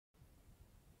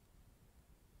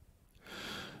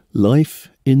Life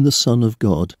in the Son of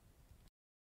God.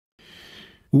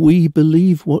 We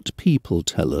believe what people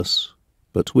tell us,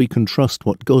 but we can trust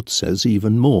what God says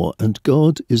even more, and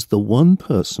God is the one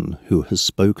person who has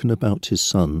spoken about his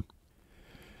Son.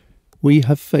 We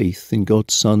have faith in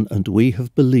God's Son, and we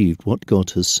have believed what God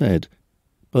has said.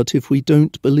 But if we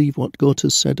don't believe what God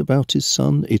has said about his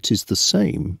Son, it is the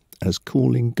same as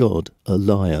calling God a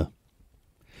liar.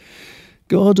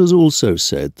 God has also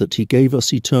said that he gave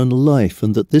us eternal life,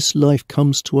 and that this life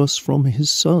comes to us from his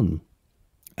Son.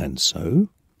 And so,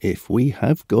 if we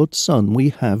have God's Son,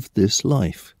 we have this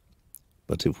life.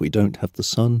 But if we don't have the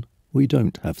Son, we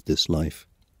don't have this life.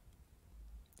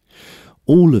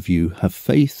 All of you have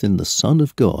faith in the Son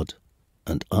of God,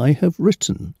 and I have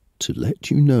written to let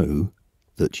you know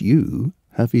that you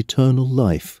have eternal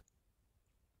life.